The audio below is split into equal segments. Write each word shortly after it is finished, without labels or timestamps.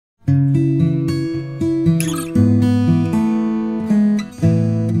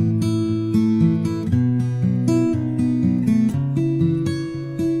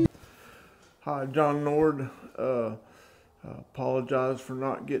John Nord. Apologize for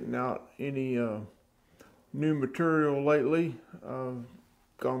not getting out any new material lately. I've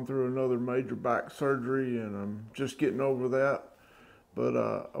gone through another major back surgery and I'm just getting over that. But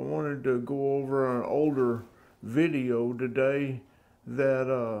I wanted to go over an older video today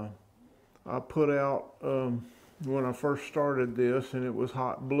that I put out when I first started this, and it was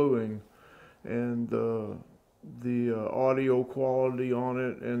hot bluing. And the audio quality on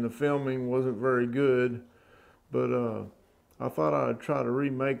it and the filming wasn't very good, but I thought I'd try to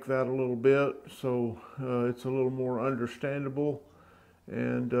remake that a little bit so it's a little more understandable,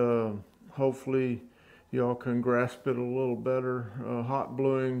 and hopefully y'all can grasp it a little better. Hot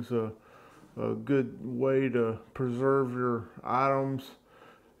bluing's a good way to preserve your items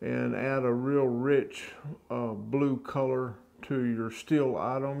and add a real rich blue color to your steel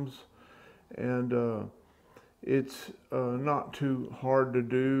items. And it's not too hard to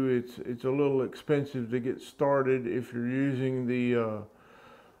do. It's a little expensive to get started if you're using the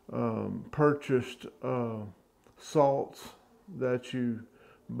purchased salts that you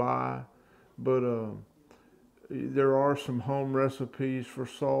buy, but there are some home recipes for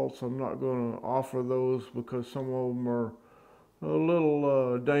salts. I'm not going to offer those because some of them are a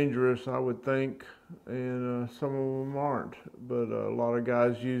little dangerous, I would think, and some of them aren't, but a lot of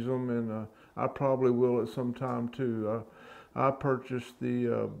guys use them, and I probably will at some time too. I purchased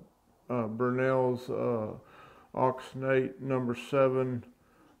the Burnell's Oxonate number 7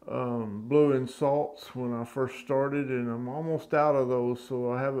 bluing salts when I first started, and I'm almost out of those,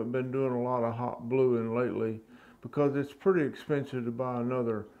 so I haven't been doing a lot of hot bluing lately because it's pretty expensive to buy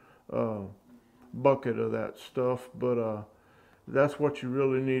another bucket of that stuff. But that's what you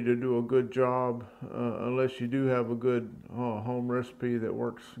really need to do a good job, unless you do have a good home recipe that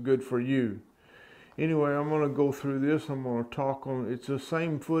works good for you. Anyway, I'm going to go through this. I'm going to talk on, it's the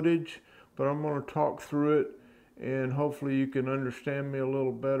same footage, but I'm going to talk through it, and hopefully you can understand me a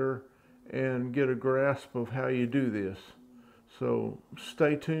little better and get a grasp of how you do this. So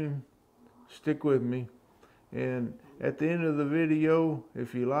stay tuned, stick with me, and at the end of the video,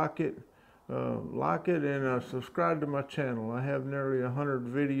 if you like it and subscribe to my channel. I have nearly 100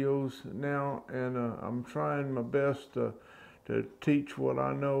 videos now, and I'm trying my best to teach what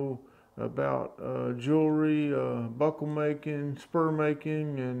I know about jewelry, buckle making, spur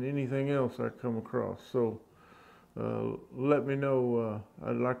making, and anything else I come across. So let me know.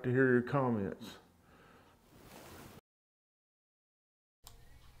 I'd like to hear your comments.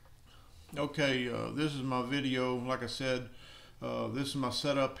 Okay, this is my video. Like I said, this is my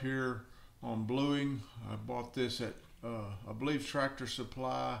setup here on bluing. I bought this at I believe Tractor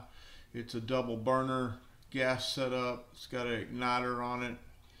Supply. It's a double burner gas setup. It's got an igniter on it.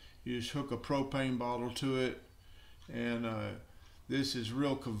 You just hook a propane bottle to it, and this is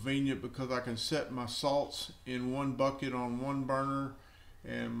real convenient because I can set my salts in one bucket on one burner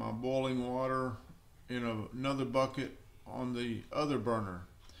and my boiling water in another bucket on the other burner.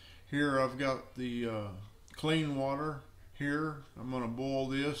 Here I've got the clean water here. I'm going to boil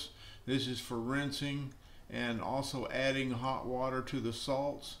this. This is for rinsing and also adding hot water to the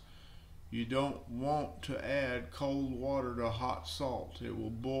salts. You don't want to add cold water to hot salt. It will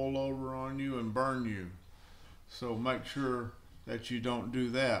boil over on you and burn you. So make sure that you don't do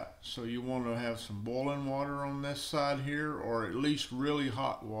that. So you want to have some boiling water on this side here, or at least really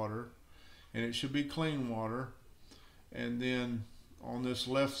hot water, and it should be clean water. And then on this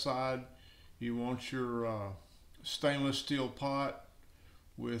left side, you want your stainless steel pot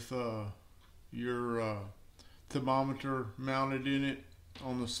with your thermometer mounted in it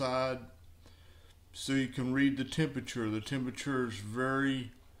on the side, so you can read the temperature. The temperature is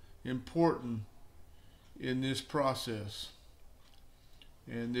very important in this process.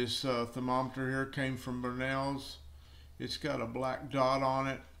 And this thermometer here came from Burnell's. It's got a black dot on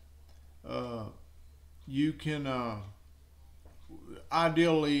it. You can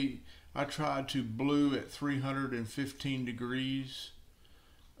ideally, I try to blue at 315 degrees.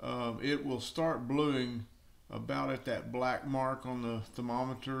 It will start bluing about at that black mark on the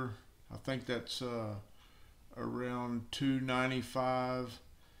thermometer. I think that's around 295,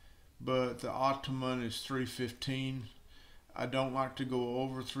 but the optimum is 315. I don't like to go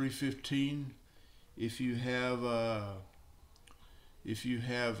over 315. If you have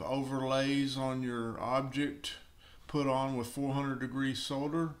overlays on your object put on with 400 degree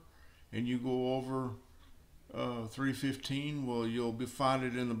solder and you go over 315, well, you'll find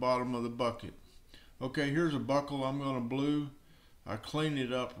it in the bottom of the bucket. Okay, here's a buckle I'm going to blue. I cleaned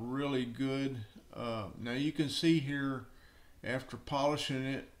it up really good. Now you can see here, after polishing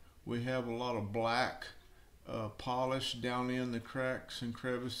it, we have a lot of black polish down in the cracks and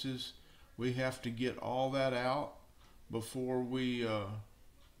crevices. we have to get all that out before we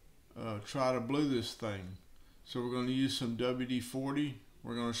try to blue this thing. So we're going to use some WD-40.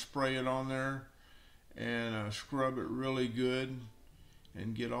 We're going to spray it on there and scrub it really good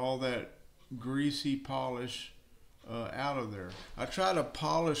and get all that greasy polish out of there. I try to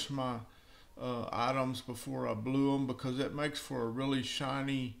polish my items before I blue them because it makes for a really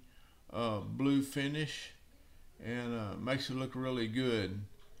shiny blue finish and makes it look really good.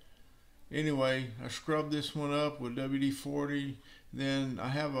 Anyway, I scrubbed this one up with WD-40. Then I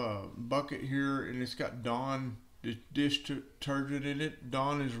have a bucket here and it's got Dawn dish detergent in it.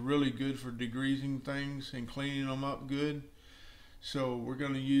 Dawn is really good for degreasing things and cleaning them up good. So we're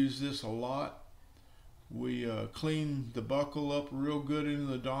going to use this a lot. We clean the buckle up real good in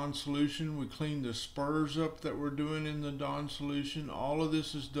the Dawn solution. We clean the spurs up that we're doing in the Dawn solution. All of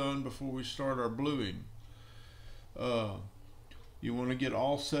this is done before we start our bluing. You want to get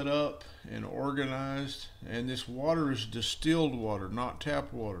all set up and organized, and this water is distilled water, not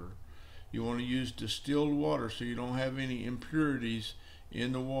tap water. You want to use distilled water so you don't have any impurities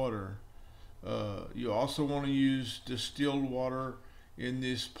in the water. You also want to use distilled water in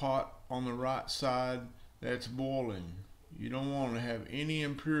this pot on the right side that's boiling. You don't want to have any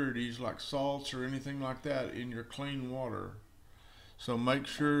impurities like salts or anything like that in your clean water. So make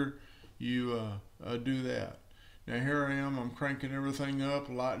sure you do that. Now here I am, I'm cranking everything up,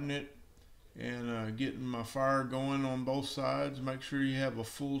 lighting it, and getting my fire going on both sides. Make sure you have a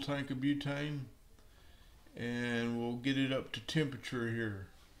full tank of butane, and we'll get it up to temperature here.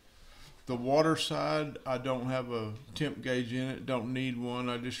 The water side, I don't have a temp gauge in it, don't need one.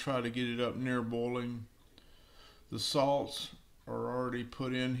 I just try to get it up near boiling. The salts are already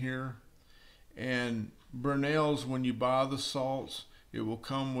put in here, and Burnell's, when you buy the salts, it will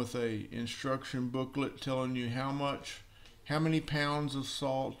come with a instruction booklet telling you how many pounds of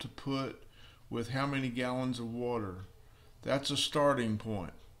salt to put with how many gallons of water. That's a starting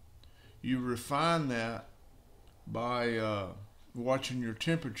point. You refine that by watching your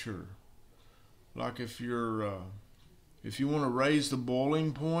temperature. Like if you want to raise the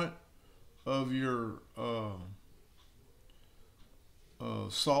boiling point of your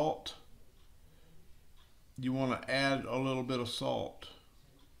salt, you want to add a little bit of salt.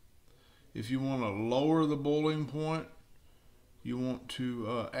 If you want to lower the boiling point, you want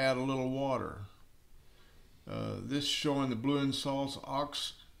to add a little water. This showing the bluing salts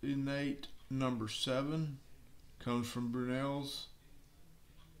oxygenate number 7, comes from Burnell's.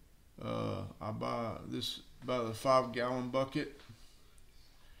 I buy this by the 5-gallon bucket,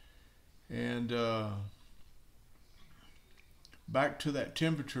 and back to that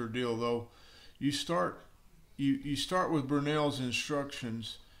temperature deal though. You start with Burnell's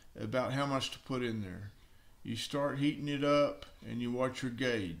instructions about how much to put in there. You start heating it up and you watch your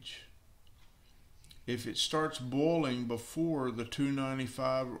gauge. If it starts boiling before the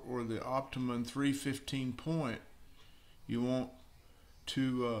 295 or the optimum 315 point, you want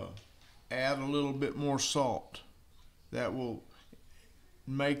to add a little bit more salt. That will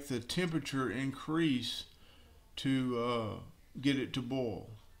make the temperature increase to get it to boil.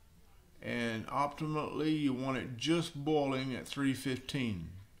 And optimally, you want it just boiling at 315.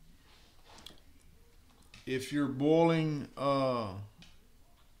 If you're boiling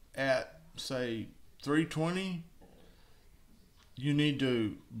at say 320, you need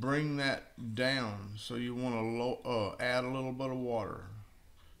to bring that down. So you want to add a little bit of water.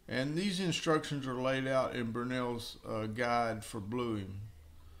 And these instructions are laid out in Burnell's guide for bluing.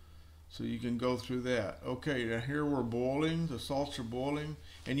 So you can go through that. Okay, now here we're boiling, the salts are boiling,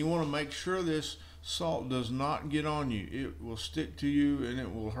 and you want to make sure this salt does not get on you. It will stick to you and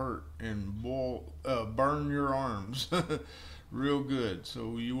it will hurt and burn your arms real good.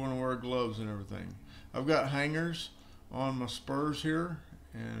 So you want to wear gloves and everything. I've got hangers on my spurs here,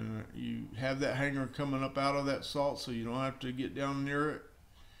 and you have that hanger coming up out of that salt so you don't have to get down near it.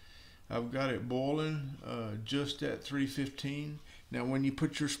 I've got it boiling just at 315. Now when you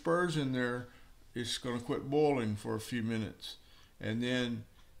put your spurs in there, it's going to quit boiling for a few minutes, and then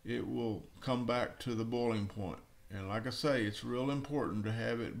it will come back to the boiling point. And like I say, it's real important to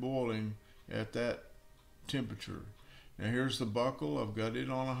have it boiling at that temperature. Now here's the buckle. I've got it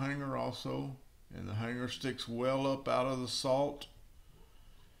on a hanger also, and the hanger sticks well up out of the salt.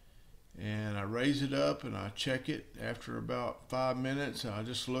 And I raise it up and I check it after about 5 minutes. I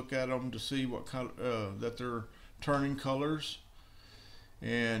just look at them to see what kind that they're turning colors.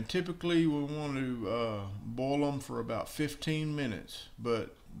 And typically we want to boil them for about 15 minutes,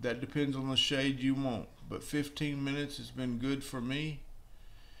 but that depends on the shade you want. But 15 minutes has been good for me.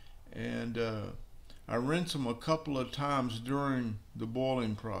 And I rinse them a couple of times during the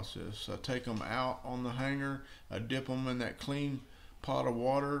boiling process. I take them out on the hanger, I dip them in that clean pot of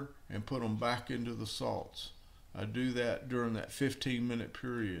water and put them back into the salts. I do that during that 15-minute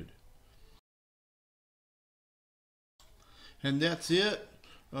period. And that's it.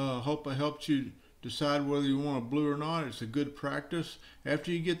 Hope I helped you decide whether you want to blue or not. It's a good practice.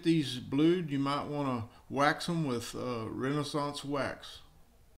 After you get these blued, you might want to wax them with Renaissance wax.